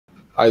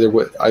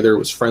either it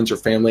was friends or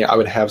family, I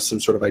would have some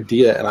sort of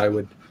idea, and I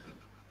would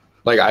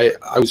like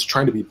I was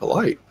trying to be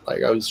polite,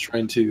 like I was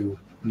trying to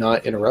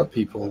not interrupt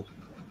people,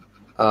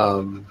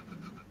 but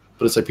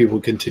it's like people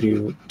would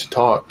continue to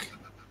talk,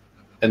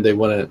 and they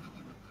wouldn't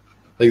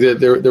like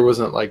there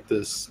wasn't like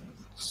this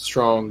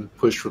strong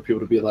push for people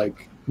to be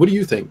like, what do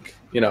you think?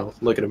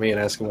 Looking at me and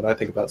asking what I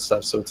think about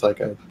stuff. So it's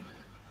like I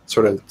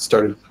sort of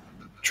started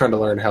trying to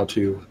learn how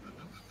to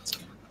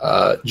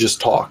just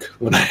talk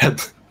when I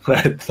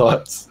had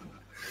thoughts,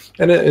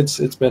 and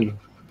it's been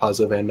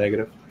positive and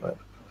negative. But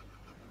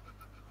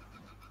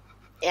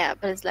yeah,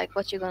 but it's like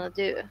what you're gonna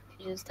do.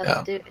 You just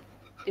have to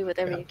do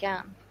whatever you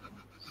can.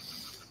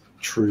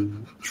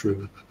 True.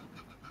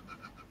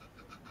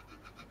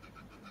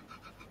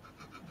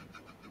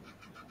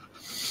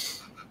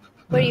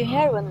 Were you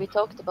here when we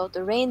talked about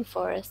the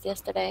rainforest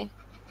yesterday?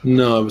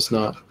 No, I was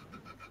not.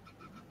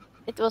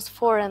 It was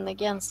for and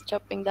against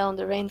chopping down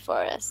the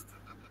rainforest.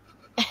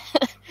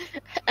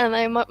 And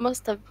I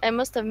must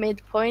have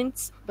made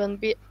points, but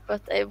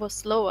I was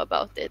slow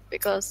about it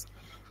because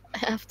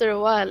after a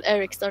while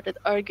Eric started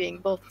arguing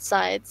both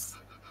sides.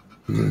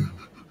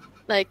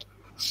 Like,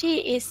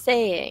 she is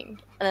saying,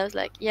 and I was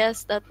like,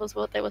 yes, that was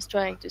what I was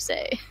trying to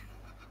say.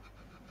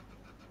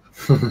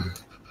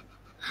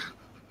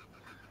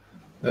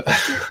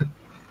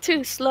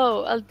 Too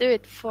slow, I'll do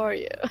it for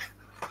you.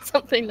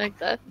 Something like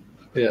that.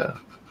 Yeah.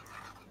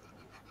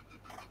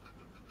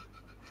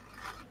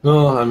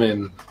 Well, I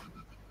mean,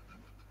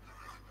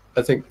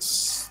 I think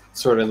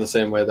sort of in the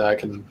same way that I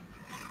can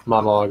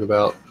monologue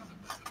about,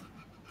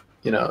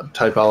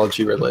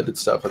 typology related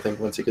stuff. I think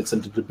once he gets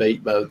into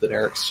debate mode, then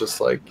Eric's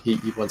just like, he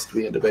wants to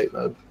be in debate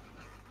mode,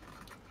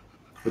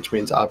 which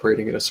means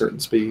operating at a certain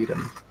speed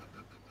and,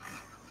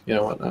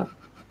 whatnot.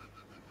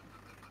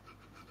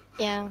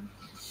 Yeah.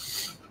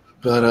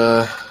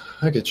 But,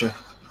 I get you.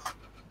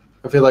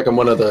 I feel like I'm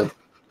one of the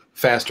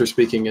faster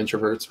speaking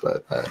introverts,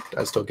 but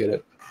I still get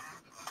it.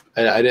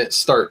 I didn't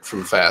start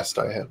from fast.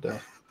 I had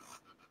to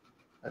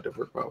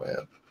work my way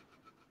up.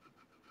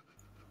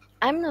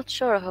 I'm not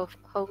sure how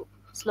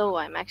slow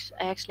I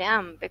actually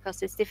am,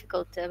 because it's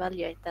difficult to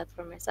evaluate that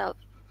for myself.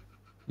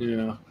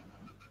 Yeah.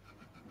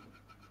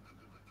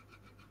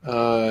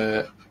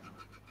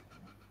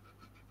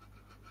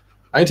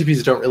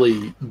 INTPs don't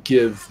really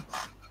give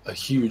a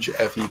huge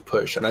FE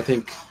push, and I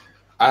think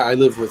I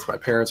live with my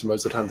parents, and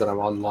most of the time that I'm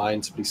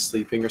online, somebody's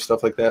sleeping or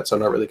stuff like that, so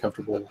I'm not really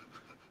comfortable,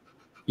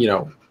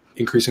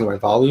 increasing my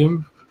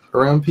volume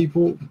around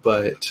people.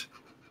 But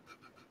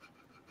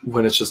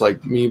when it's just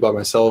like me by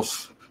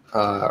myself,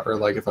 or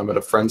like if I'm at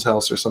a friend's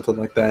house or something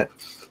like that,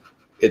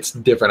 it's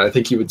different. I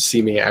think you would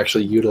see me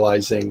actually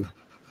utilizing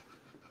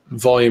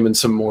volume in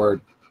some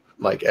more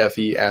like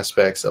FE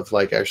aspects of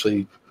like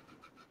actually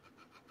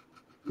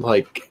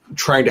like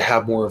trying to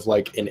have more of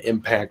like an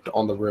impact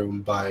on the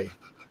room by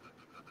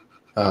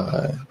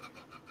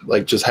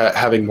like just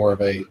having more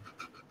of a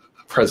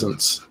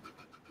presence.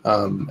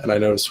 And I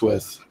notice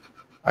with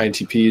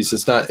INTPs,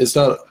 it's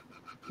not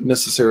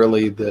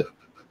necessarily that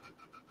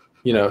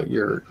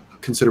you're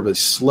considerably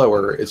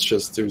slower. It's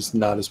just there's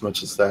not as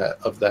much as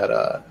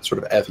that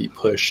sort of FE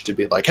push to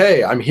be like,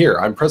 hey, I'm here,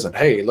 I'm present,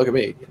 hey, look at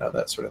me,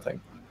 that sort of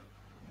thing.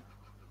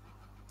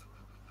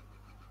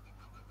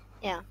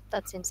 Yeah,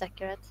 that seems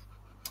accurate.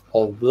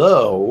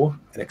 Although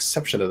an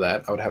exception to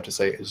that, I would have to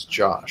say, is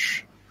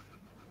Josh.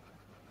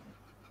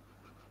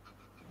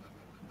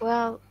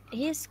 Well,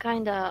 he's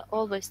kind of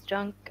always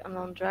drunk and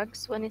on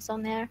drugs when he's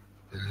on here.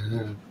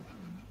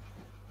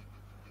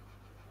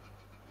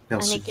 Now,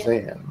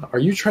 Suzanne, are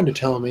you trying to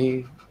tell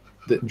me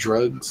that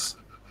drugs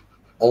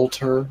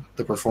alter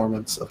the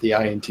performance of the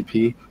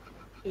INTP?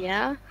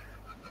 Yeah.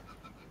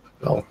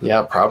 Well,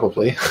 yeah,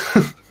 probably.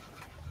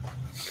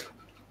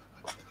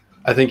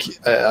 I think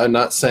I'm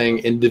not saying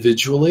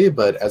individually,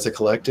 but as a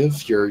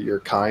collective, your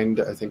kind,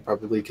 I think,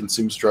 probably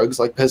consumes drugs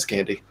like Pez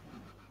candy.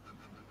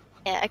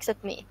 Yeah,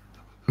 except me.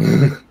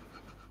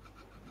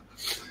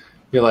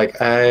 You're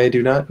like, I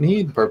do not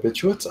need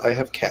barbiturates, I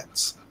have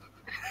cats.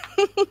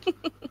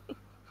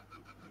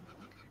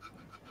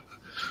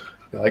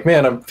 You're like,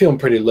 man, I'm feeling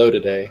pretty low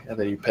today. And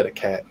then you pet a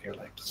cat, and you're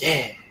like,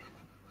 yeah,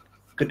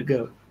 good to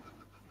go.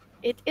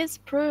 It is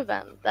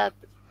proven that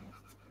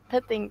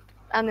petting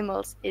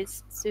animals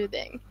is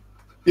soothing.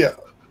 Yeah.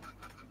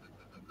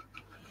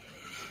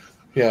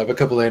 Yeah, I have a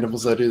couple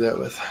animals I do that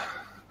with.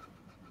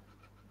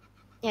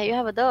 Yeah, you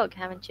have a dog,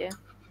 haven't you?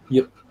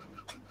 Yep.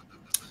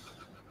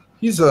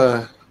 He's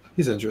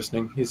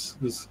interesting. He's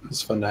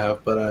fun to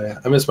have, but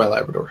I miss my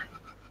Labrador.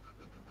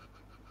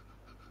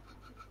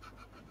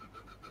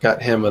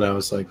 Got him when I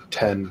was like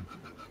 10.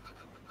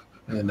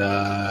 And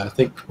I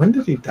think, when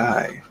did he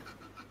die?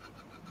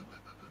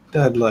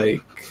 Died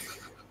like,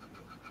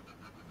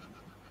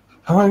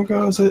 how long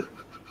ago was it?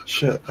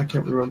 Shit, I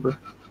can't remember.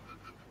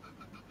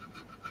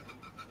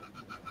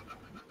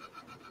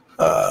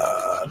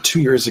 2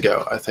 years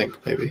ago, I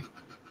think, maybe.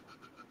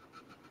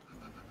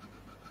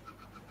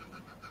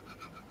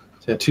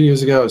 So yeah, 2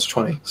 years ago I was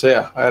 20. So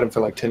yeah, I had him for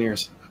like 10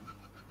 years.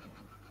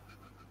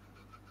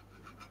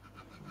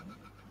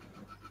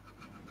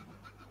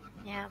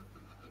 Yeah.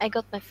 I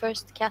got my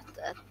first cat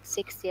at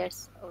 6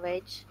 years of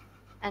age,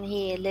 and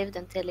he lived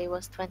until he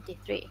was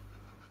 23.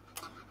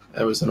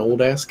 That was an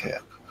old ass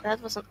cat.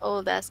 That was an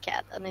old ass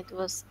cat, and it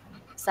was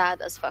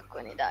sad as fuck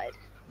when he died.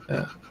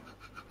 Yeah.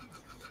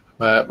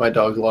 My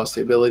dog lost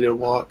the ability to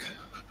walk.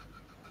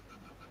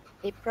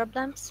 Hip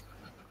problems?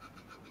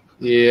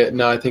 Yeah,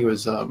 no, I think it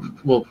was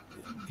well,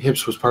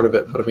 hips was part of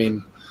it, but I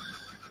mean,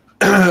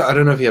 I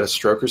don't know if he had a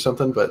stroke or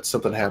something, but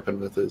something happened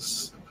with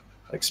his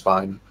like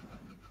spine.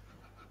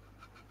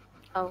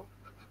 Oh,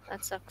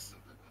 that sucks.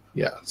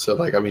 Yeah, so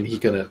like I mean, he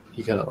couldn't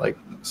like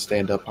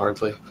stand up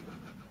hardly.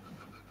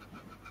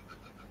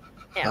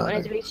 Yeah, when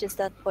it reaches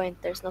that point,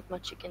 there's not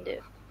much you can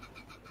do.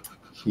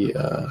 He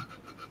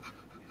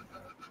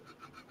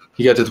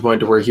got to the point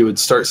to where he would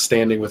start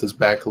standing with his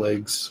back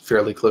legs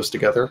fairly close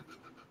together,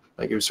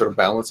 like he was sort of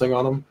balancing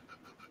on them.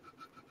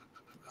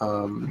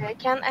 I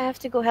have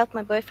to go help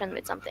my boyfriend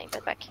with something.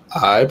 Right back.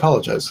 I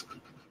apologize.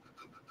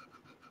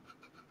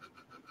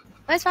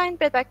 That's fine.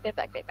 Right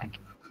back.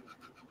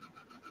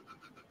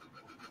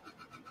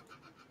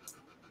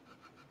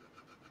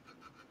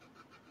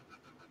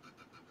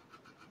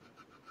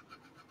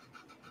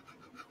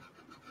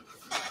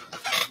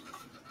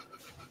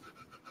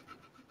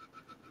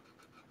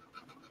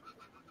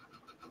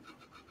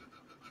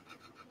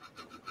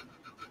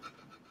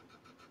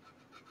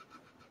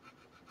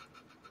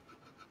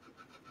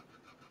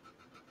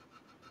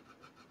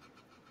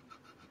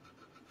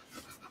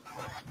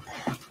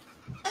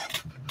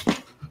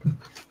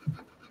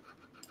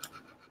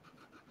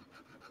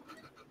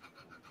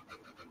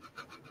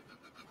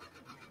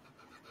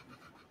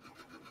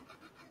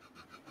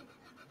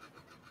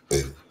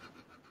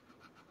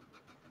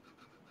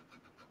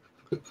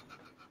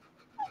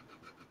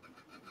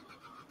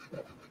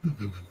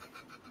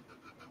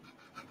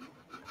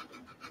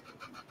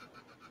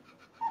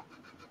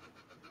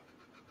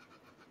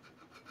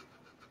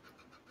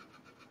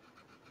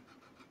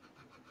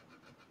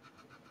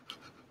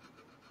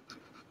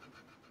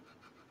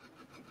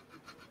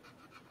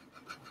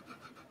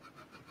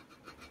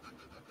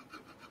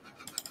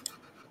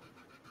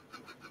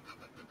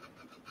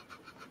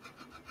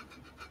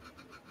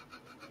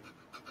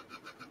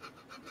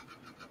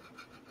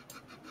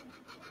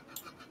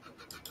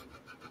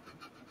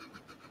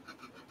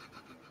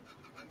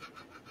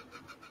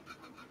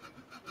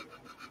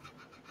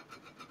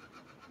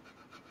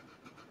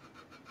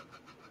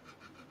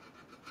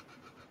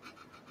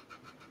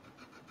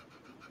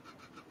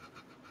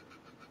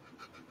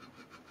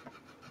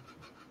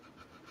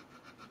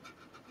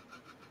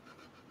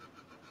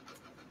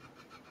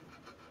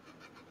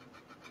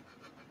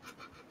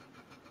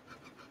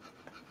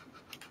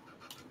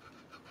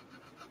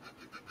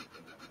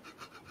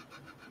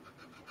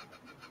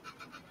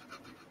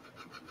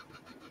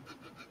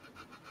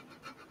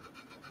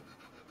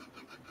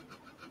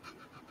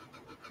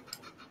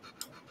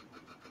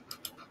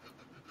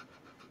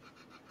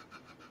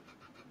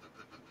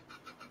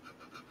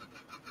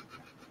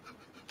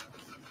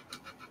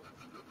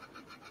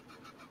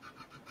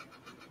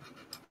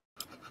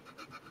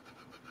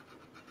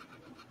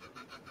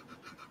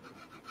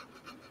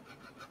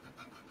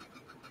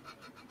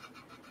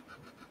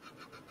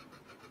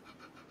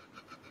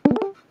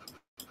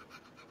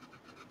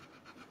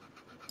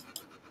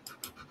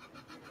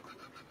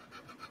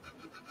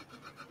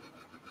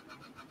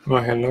 Oh,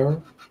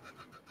 hello.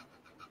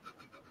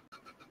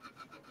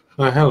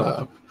 Oh,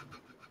 hello.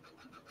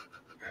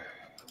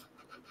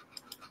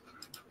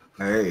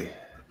 Hey.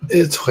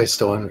 It's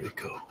Puesto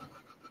Enrico.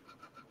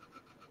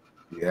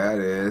 Yeah,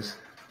 it is.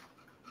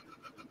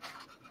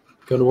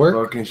 Going to work?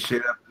 Fucking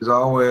shit up as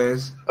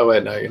always. Oh,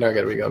 wait, no, you're not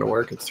going to be going to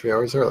work. It's 3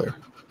 hours earlier.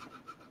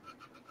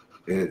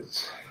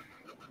 It's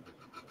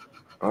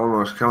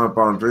almost come up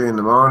on 3 in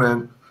the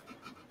morning.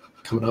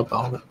 Coming up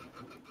on it.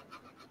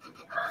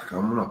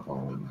 Coming up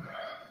on.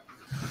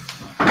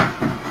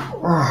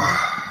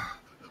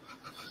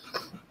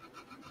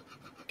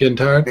 Getting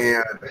tired?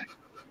 And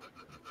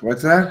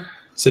what's that?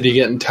 Said you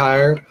getting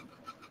tired?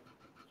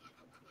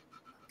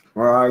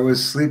 Well, I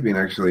was sleeping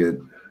actually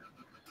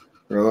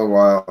for a little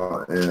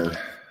while, and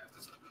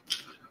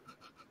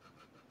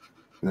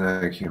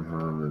then I came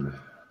home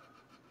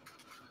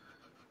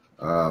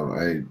and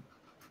I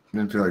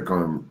didn't feel like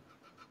going.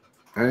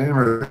 I didn't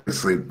really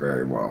sleep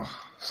very well,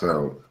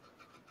 so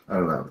I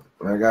don't know.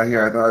 When I got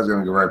here, I thought I was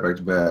going to go right back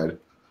to bed,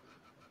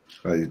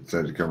 but I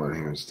decided to come on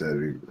here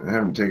instead. I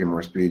haven't taken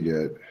more speed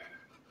yet,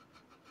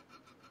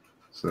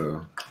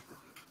 so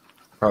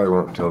probably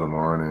won't until the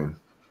morning.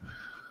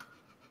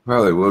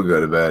 Probably will go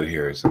to bed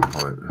here at some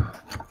point.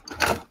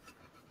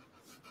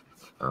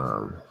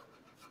 I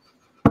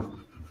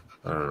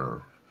don't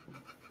know.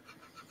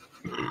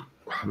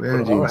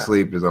 Managing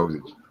sleep is always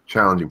a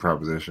challenging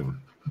proposition.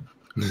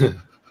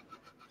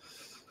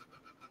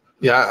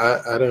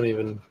 Yeah, I don't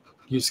even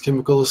use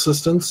chemical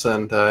assistance,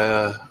 and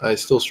I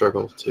still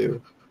struggle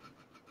to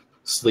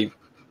sleep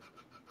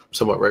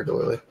somewhat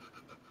regularly.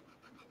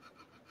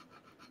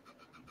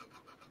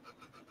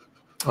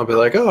 I'll be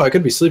like, oh, I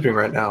could be sleeping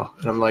right now.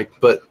 And I'm like,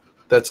 but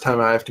that's time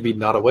I have to be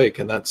not awake,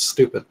 and that's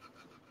stupid.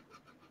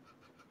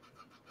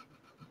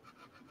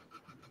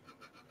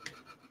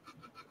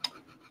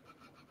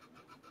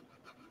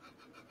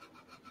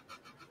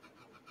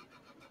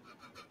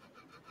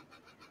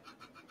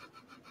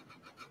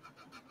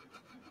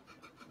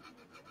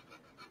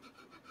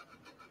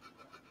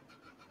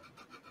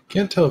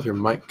 Can't tell if your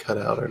mic cut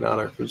out or not,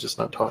 or if you're just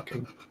not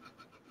talking.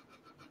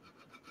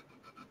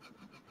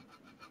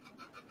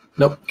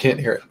 Nope, can't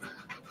hear it.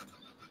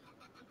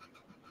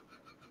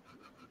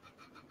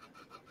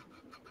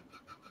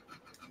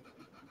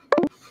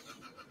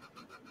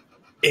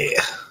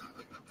 Yeah.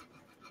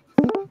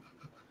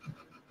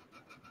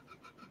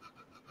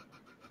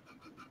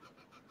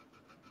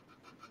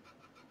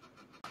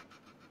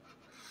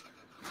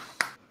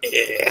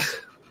 Yeah.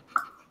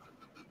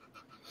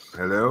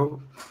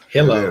 Hello?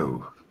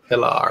 Hello.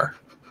 Hellar.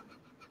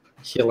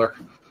 Healer.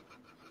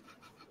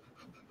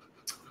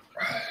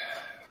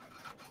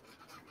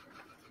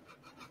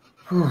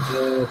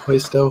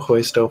 Hoisto.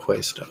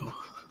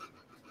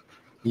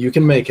 You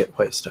can make it,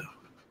 Hoisto.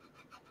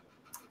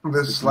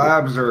 The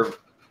slabs are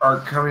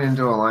coming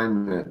into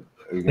alignment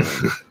again.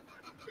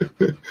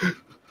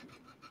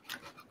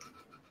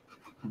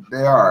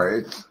 They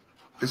are.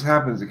 This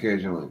happens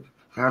occasionally.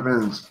 It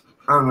happens,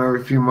 I don't know,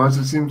 every few months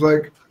it seems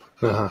like.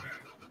 Uh-huh.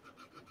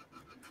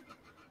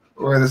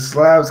 Where the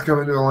slabs come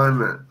into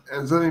alignment.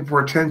 And something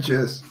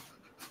portentous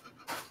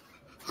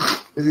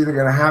is either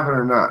going to happen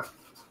or not.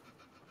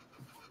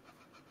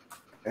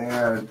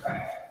 And,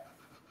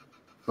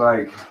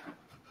 like,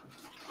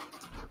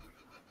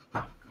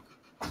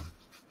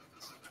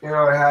 you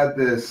know, I had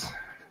this.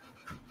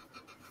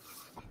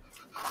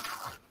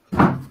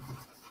 I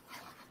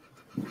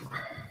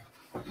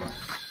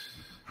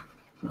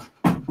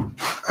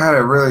had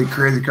a really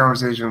crazy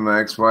conversation with my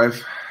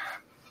ex-wife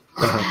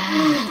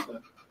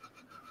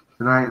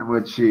tonight, in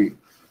which she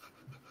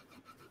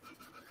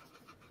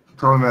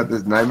told me about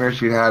this nightmare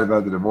she had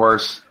about the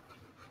divorce.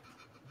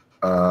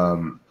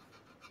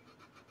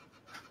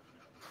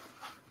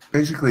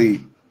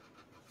 Basically,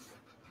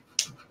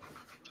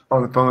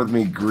 on the phone with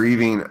me,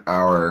 grieving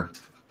our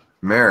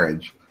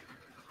marriage,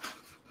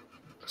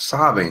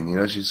 sobbing. You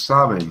know, she's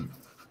sobbing,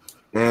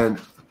 and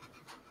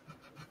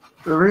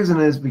the reason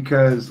is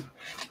because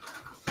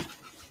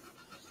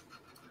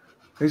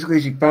basically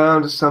she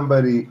found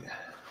somebody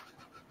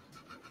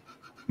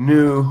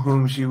new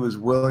whom she was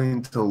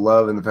willing to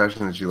love in the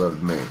fashion that she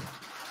loved me.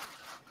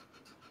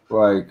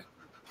 Like,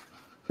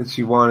 that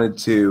she wanted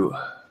to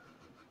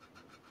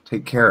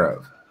take care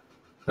of.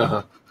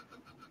 Uh-huh.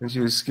 And she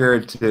was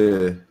scared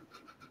to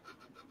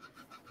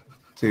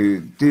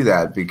do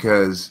that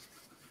because,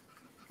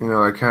 you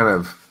know, I kind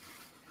of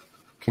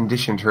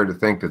conditioned her to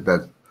think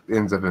that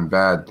ends up in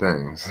bad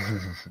things.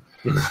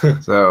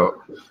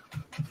 So,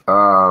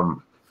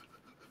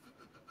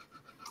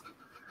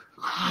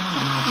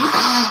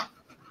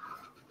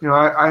 you know,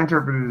 I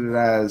interpreted it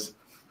as,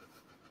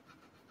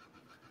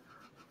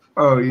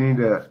 oh, you need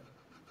to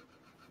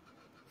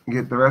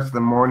get the rest of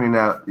the mourning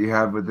out you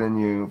have within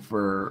you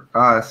for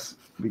us,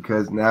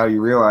 because now you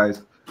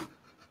realize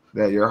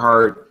that your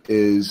heart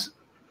has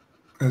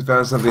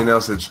found something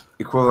else that's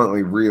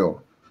equivalently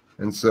real.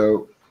 And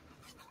so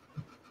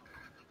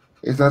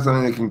it's not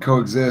something that can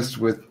coexist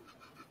with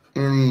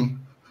any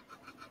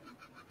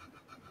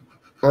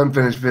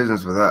unfinished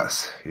business with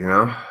us, you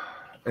know?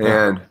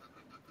 And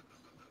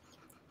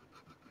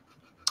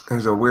it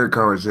was a weird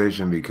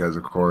conversation because,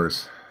 of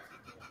course,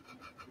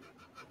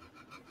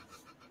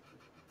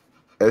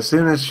 as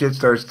soon as shit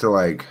starts to,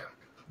 like,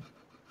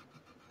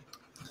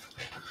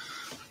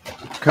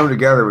 come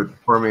together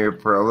for me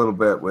for a little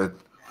bit with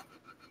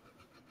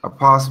a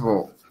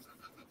possible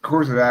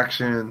course of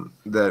action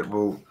that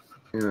will,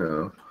 you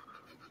know,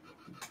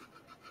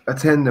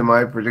 attend to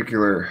my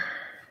particular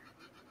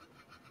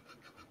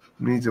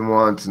needs and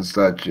wants and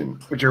such,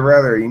 and which are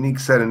rather a unique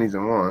set of needs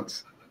and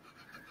wants.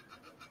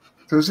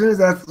 So as soon as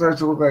that starts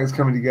to look like it's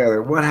coming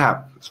together, what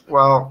happens?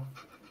 Well,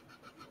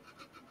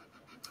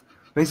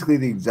 basically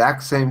the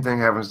exact same thing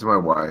happens to my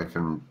wife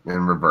in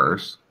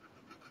reverse,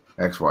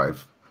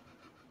 ex-wife.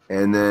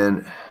 And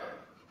then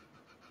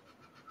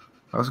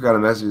I also got a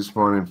message this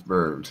morning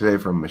today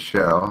from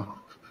Michelle.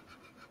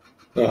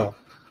 Uh-huh.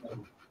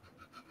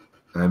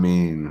 I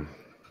mean,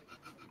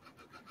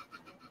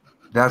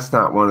 that's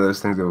not one of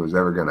those things that was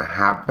ever going to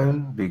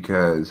happen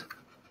because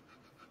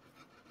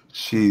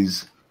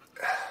she's...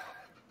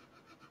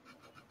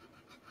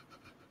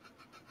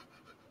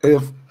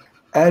 If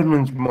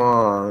Edmund's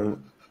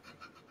mom...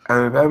 I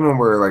mean, if Edmund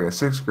were like a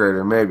sixth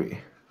grader, maybe.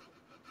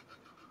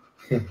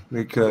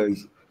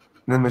 Because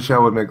then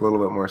Michelle would make a little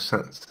bit more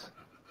sense.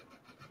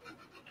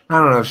 I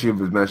don't know if she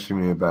was messaging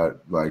me about,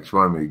 like, she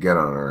wanted me to get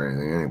on her or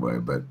anything anyway,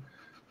 but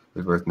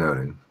it's worth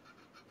noting.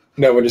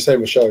 No, when you say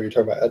Michelle, you're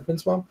talking about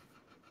Edmund's mom?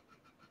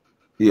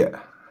 Yeah.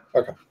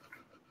 Okay.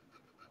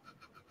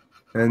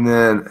 And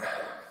then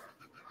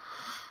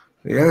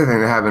the other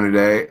thing that happened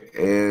today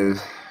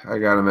is I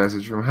got a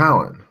message from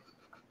Helen.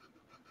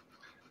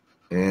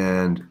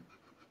 And,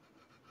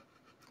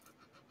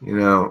 you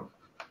know,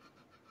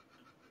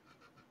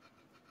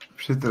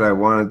 shit that I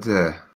wanted to